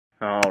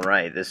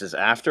Alright, this is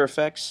After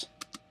Effects,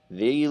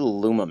 the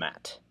Luma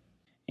Matte.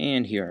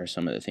 And here are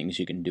some of the things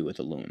you can do with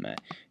the Luma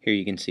Matte. Here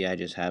you can see I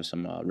just have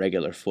some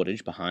regular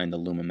footage behind the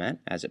Luma Matte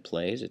as it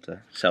plays. It's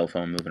a cell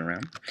phone moving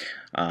around.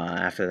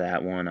 After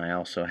that one, I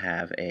also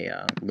have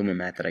a Luma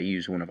Matte that I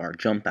use one of our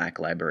jump back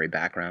library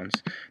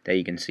backgrounds that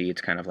you can see.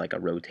 It's kind of like a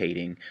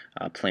rotating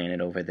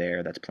planet over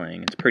there that's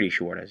playing. It's pretty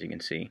short, as you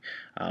can see.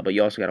 But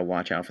you also got to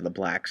watch out for the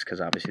blacks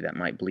because obviously that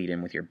might bleed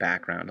in with your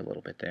background a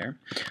little bit there.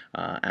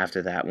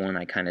 After that one,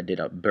 I kind of did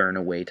a burn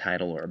away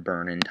title or a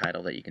burn in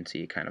title that you can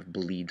see it kind of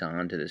bleeds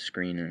onto the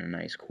screen in a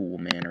nice cool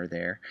manner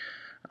there.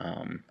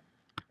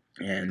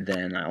 And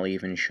then I'll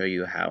even show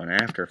you how in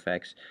After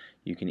Effects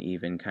you can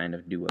even kind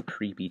of do a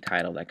creepy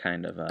title that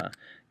kind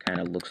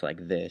of looks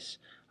like this,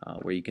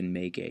 where you can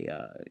make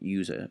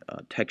use a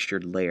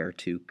textured layer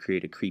to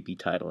create a creepy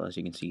title, as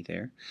you can see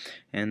there.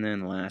 And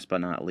then last but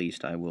not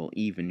least, I will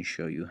even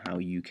show you how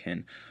you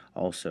can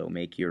also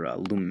make your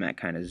Luma Matte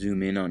kind of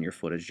zoom in on your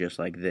footage just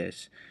like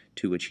this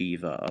to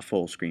achieve a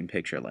full screen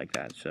picture like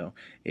that. So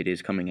it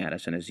is coming at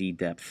us in a Z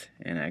depth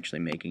and actually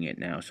making it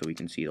now so we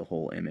can see the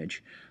whole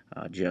image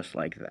just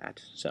like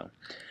that. So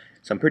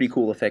some pretty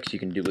cool effects you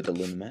can do with the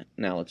Luma Matte.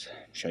 Now let's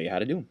show you how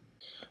to do them.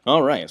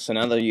 Alright, so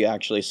now that you've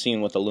actually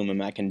seen what the Luma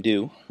Matte can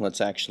do,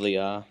 let's actually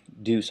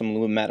do some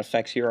Luma Matte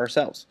effects here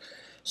ourselves.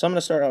 So I'm going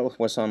to start out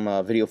with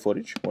some video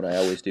footage, what I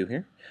always do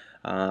here.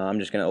 I'm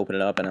just going to open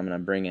it up and I'm going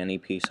to bring any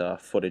piece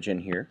of footage in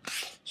here.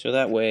 So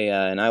that way,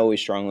 and I always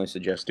strongly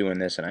suggest doing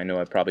this, and I know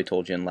I've probably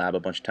told you in lab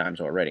a bunch of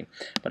times already,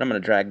 but I'm going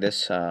to drag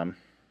this,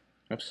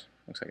 oops,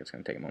 looks like it's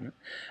going to take a moment.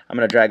 I'm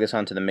going to drag this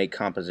onto the Make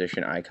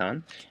Composition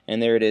icon,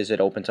 and there it is.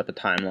 It opens up a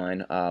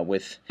timeline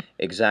with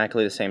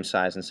exactly the same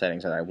size and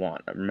settings that I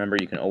want. Remember,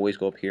 you can always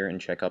go up here and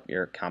check up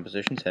your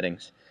composition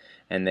settings.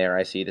 And there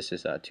I see this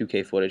is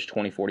 2K footage,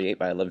 2048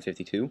 by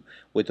 1152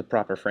 with the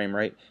proper frame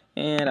rate.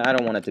 And I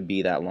don't want it to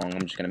be that long.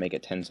 I'm just going to make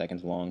it 10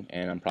 seconds long,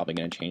 and I'm probably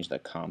going to change the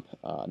comp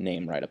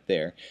name right up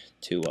there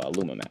to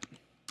Luma Matte.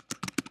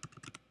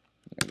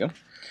 There we go.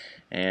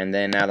 And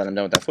then now that I'm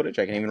done with that footage,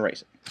 I can even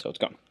erase it. So it's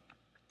gone.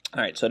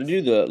 Alright, so to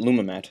do the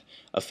Luma Matte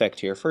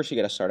effect here, first you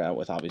got to start out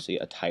with obviously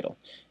a title.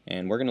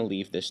 And we're going to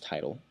leave this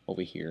title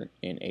over here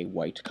in a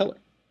white color.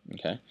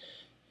 Okay?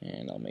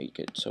 And I'll make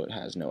it so it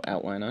has no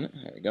outline on it.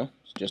 There we go.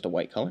 It's just a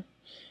white color.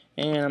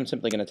 And I'm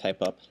simply going to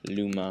type up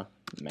Luma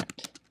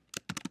Matte.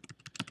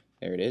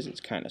 There it is.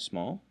 It's kind of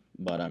small,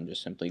 but I'm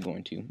just simply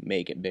going to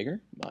make it bigger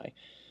by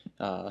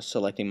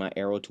selecting my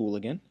arrow tool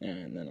again.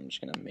 And then I'm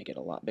just going to make it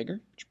a lot bigger.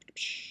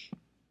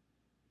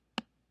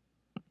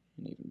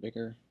 And even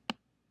bigger.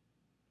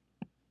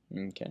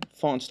 Okay,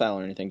 font style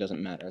or anything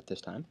doesn't matter at this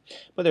time,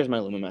 but there's my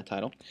Luma Matte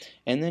title.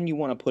 And then you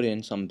want to put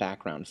in some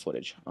background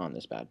footage on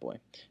this bad boy.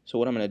 So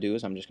what I'm going to do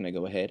is I'm just going to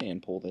go ahead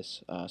and pull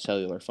this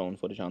cellular phone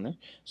footage on there.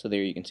 So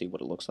there you can see what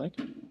it looks like.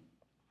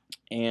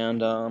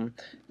 And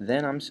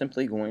then I'm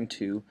simply going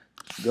to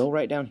go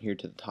right down here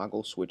to the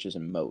toggle switches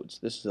and modes.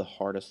 This is the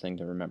hardest thing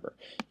to remember.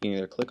 You can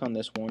either click on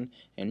this one,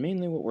 and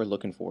mainly what we're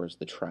looking for is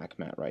the track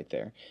mat right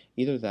there.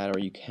 Either that, or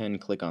you can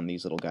click on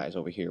these little guys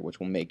over here, which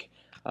will make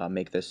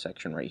this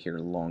section right here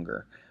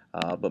longer.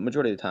 But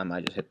majority of the time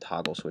I just hit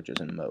toggle switches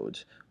and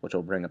modes, which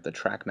will bring up the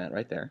track mat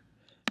right there.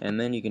 And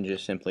then you can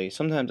just simply,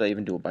 sometimes I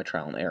even do it by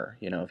trial and error.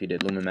 You know, if you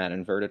did Luma Matte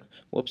inverted,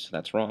 whoops,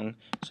 that's wrong.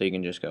 So you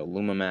can just go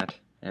Luma Matte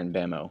and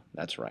bammo,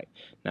 that's right.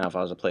 Now if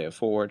I was to play it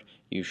forward,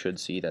 you should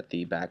see that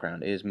the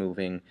background is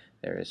moving,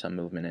 there is some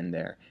movement in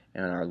there,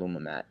 and our Luma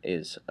Matte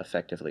is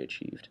effectively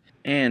achieved.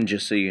 And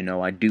just so you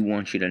know, I do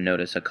want you to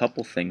notice a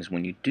couple things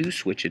when you do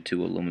switch it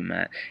to a Luma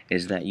Matte,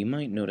 is that you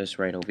might notice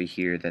right over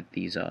here that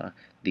these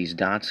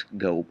dots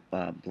go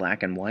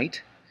black and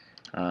white,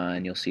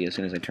 and you'll see as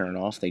soon as I turn it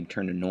off, they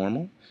turn to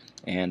normal.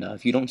 And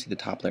if you don't see the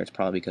top layer, it's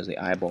probably because the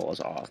eyeball is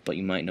off. But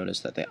you might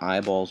notice that the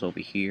eyeballs over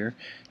here,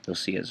 you'll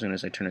see as soon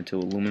as I turn it to a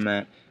Luma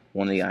Matte,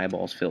 one of the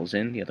eyeballs fills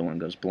in, the other one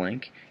goes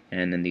blank,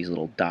 and then these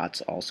little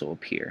dots also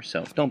appear.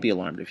 So don't be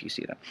alarmed if you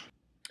see that.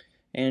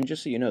 And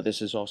just so you know,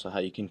 this is also how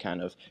you can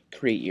kind of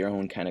create your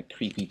own kind of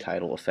creepy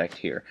title effect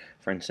here.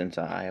 For instance,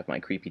 I have my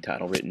creepy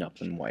title written up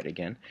in white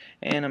again,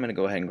 and I'm going to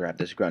go ahead and grab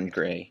this grunge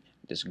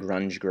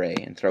gray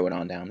and throw it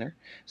on down there.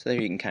 So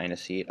there you can kind of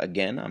see it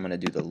again. I'm going to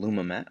do the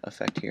Luma Matte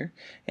effect here,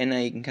 and now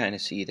you can kind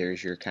of see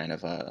there's your kind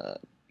of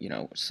you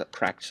know,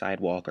 cracked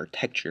sidewalk or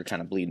texture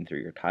kind of bleeding through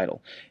your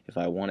title. If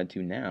I wanted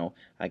to now,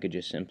 I could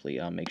just simply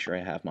make sure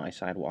I have my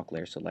sidewalk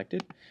layer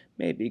selected,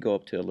 maybe go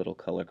up to a little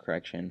color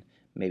correction,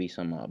 maybe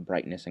some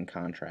brightness and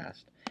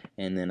contrast,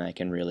 and then I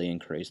can really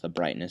increase the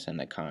brightness and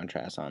the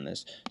contrast on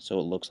this so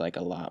it looks like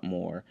a lot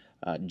more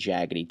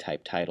jaggedy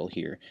type title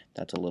here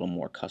that's a little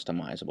more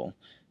customizable.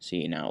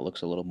 See, now it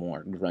looks a little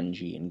more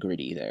grungy and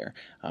gritty there,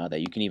 that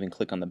you can even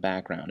click on the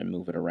background and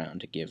move it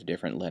around to give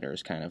different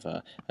letters kind of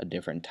a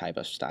different type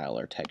of style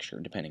or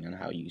texture depending on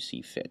how you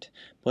see fit.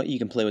 But you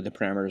can play with the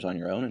parameters on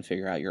your own and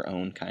figure out your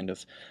own kind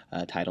of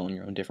title in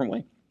your own different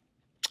way.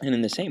 And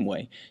in the same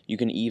way, you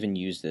can even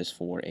use this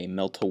for a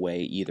melt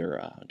away, either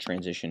a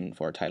transition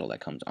for a title that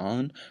comes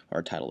on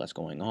or a title that's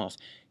going off.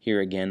 Here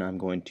again, I'm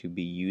going to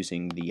be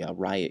using the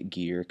Riot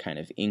Gear kind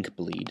of ink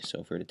bleed. So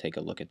if we were to take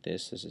a look at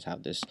this, this is how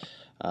this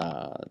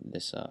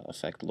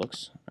effect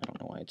looks. I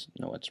don't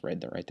know it's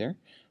red there right there,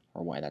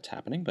 or why that's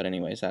happening. But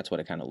anyways, that's what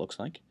it kind of looks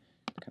like.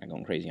 Kind of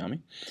going crazy on me.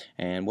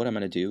 And what I'm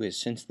going to do is,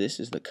 since this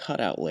is the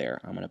cutout layer,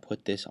 I'm going to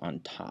put this on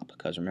top,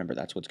 because remember,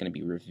 that's what's going to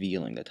be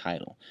revealing the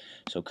title.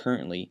 So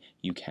currently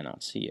you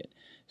cannot see it.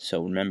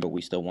 So remember,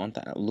 we still want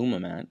that Luma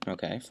Matte,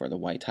 okay, for the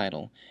white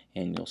title,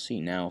 and you'll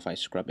see now if I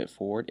scrub it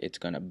forward, it's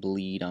going to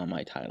bleed on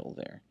my title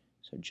there.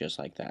 So just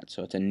like that.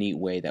 So it's a neat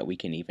way that we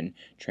can even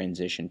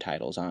transition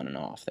titles on and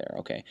off there,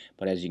 okay.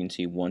 But as you can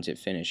see, once it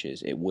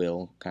finishes, it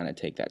will kind of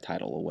take that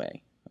title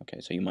away. Okay,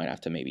 so you might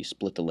have to maybe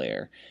split the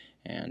layer,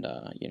 and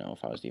you know,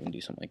 if I was to even do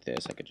something like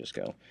this, I could just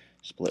go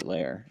split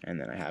layer, and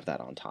then I have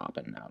that on top,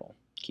 and now it'll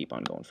keep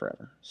on going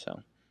forever.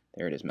 So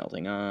there it is,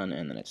 melting on,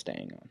 and then it's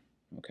staying on.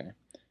 Okay,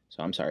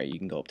 so I'm sorry, you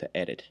can go up to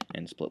Edit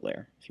and Split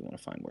Layer if you want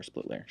to find where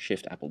Split Layer.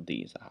 Shift Apple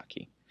D is the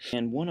hotkey.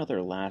 And one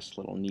other last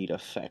little neat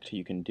effect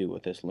you can do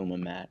with this Luma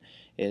Matte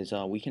is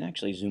we can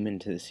actually zoom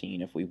into the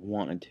scene if we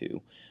wanted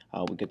to.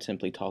 We could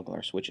simply toggle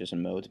our switches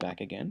and modes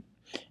back again,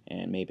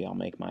 and maybe I'll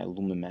make my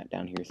Luma Matte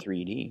down here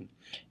 3D.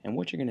 And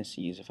what you're going to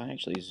see is if I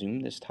actually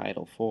zoom this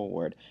title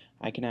forward,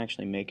 I can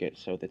actually make it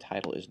so the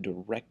title is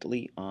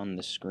directly on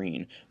the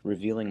screen,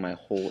 revealing my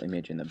whole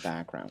image in the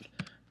background.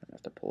 I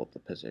have to pull up the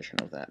position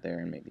of that there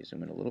and maybe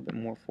zoom it a little bit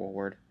more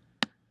forward.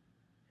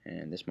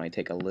 And this might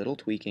take a little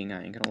tweaking,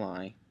 I ain't gonna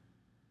lie.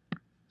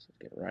 So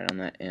let's get right on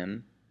that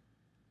M.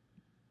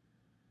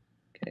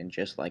 Okay, and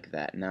just like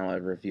that, now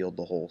I've revealed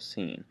the whole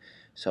scene.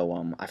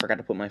 So I forgot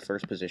to put my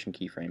first position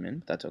keyframe in,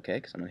 but that's okay,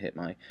 because I'm going to hit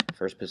my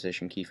first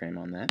position keyframe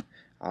on that.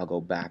 I'll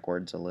go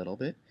backwards a little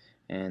bit,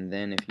 and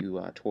then if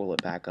you twirl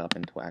it back up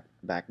and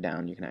back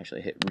down, you can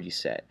actually hit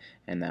reset,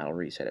 and that'll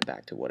reset it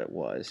back to what it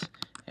was.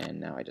 And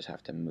now I just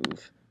have to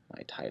move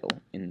my title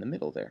in the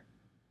middle there.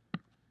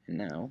 And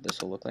now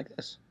this will look like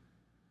this.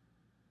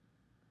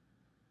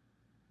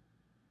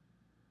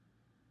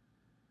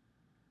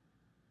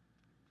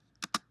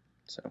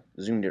 So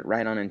zoomed it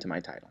right on into my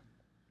title.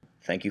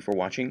 Thank you for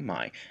watching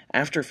my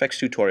After Effects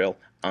tutorial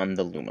on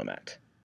the Luma Matte.